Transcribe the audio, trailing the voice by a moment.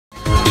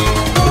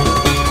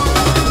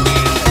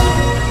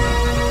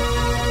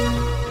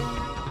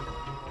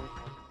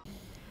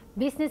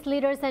Business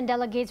leaders and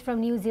delegates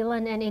from New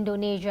Zealand and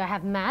Indonesia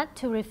have met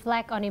to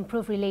reflect on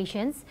improved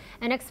relations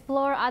and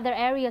explore other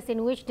areas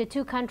in which the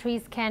two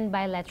countries can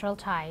bilateral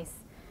ties.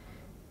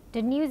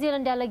 The New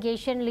Zealand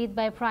delegation, led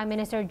by Prime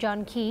Minister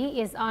John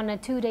Key, is on a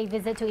two-day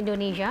visit to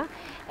Indonesia,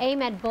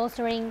 aimed at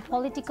bolstering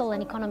political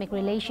and economic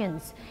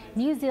relations.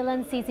 New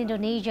Zealand sees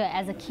Indonesia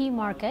as a key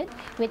market,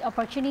 with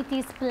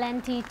opportunities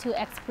plenty to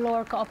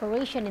explore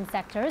cooperation in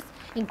sectors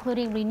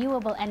including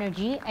renewable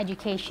energy,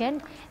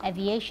 education,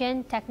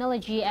 aviation,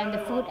 technology, and the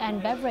food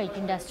and beverage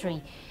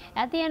industry.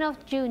 At the end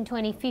of June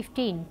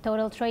 2015,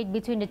 total trade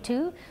between the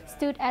two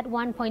stood at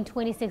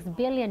 $1.26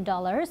 billion,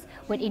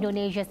 with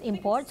Indonesia's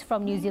imports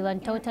from New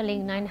Zealand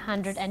totaling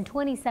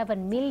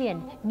 927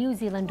 million New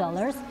Zealand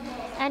dollars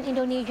and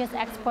Indonesia's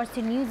exports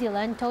to New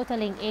Zealand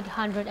totaling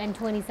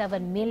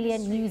 827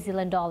 million New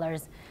Zealand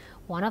dollars.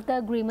 One of the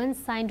agreements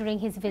signed during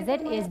his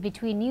visit is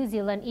between New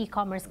Zealand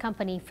e-commerce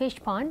company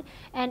Fishpond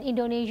and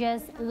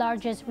Indonesia's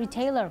largest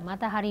retailer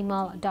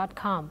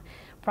Matahari.com.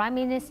 Prime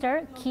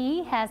Minister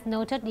Key has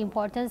noted the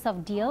importance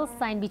of deals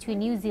signed between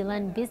New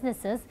Zealand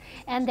businesses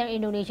and their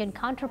Indonesian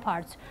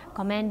counterparts,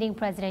 commending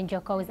President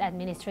Jokowi's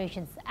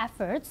administration's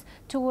efforts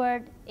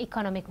toward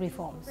economic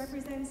reforms.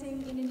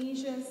 Representing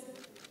Indonesia's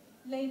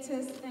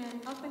latest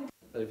and up-and-coming.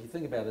 But if you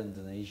think about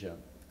Indonesia,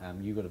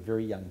 you've got a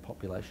very young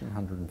population,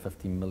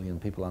 150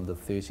 million people under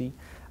 30.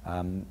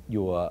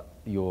 Your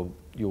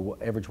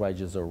average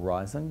wages are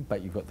rising,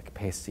 but you've got the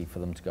capacity for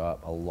them to go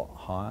up a lot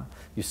higher.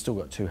 You've still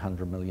got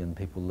 200 million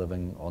people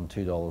living on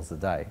 $2 a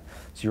day.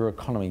 So your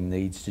economy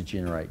needs to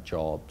generate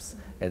jobs,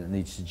 and it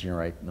needs to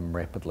generate them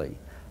rapidly.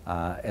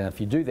 And if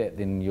you do that,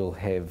 then you'll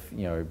have,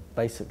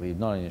 basically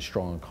not only a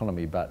strong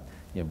economy, but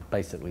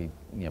basically,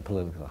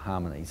 political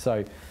harmony.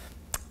 So.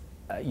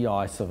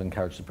 I sort of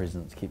encourage the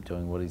President to keep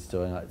doing what he's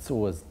doing. It's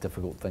always a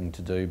difficult thing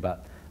to do,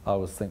 but I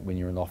always think when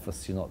you're in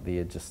office, you're not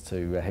there just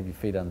to have your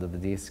feet under the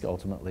desk.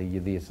 Ultimately,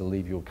 you're there to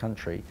leave your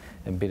country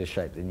in better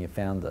shape than you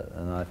found it.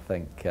 And I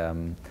think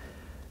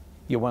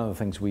one of the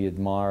things we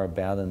admire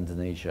about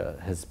Indonesia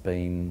has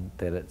been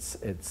that it's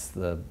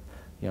the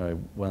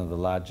one of the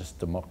largest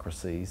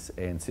democracies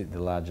and certainly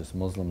the largest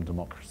Muslim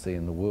democracy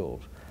in the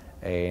world.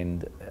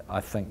 And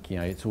I think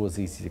it's always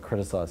easy to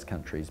criticise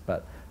countries,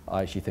 but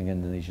I actually think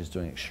Indonesia is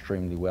doing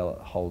extremely well at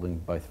holding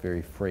both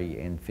very free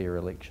and fair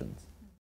elections.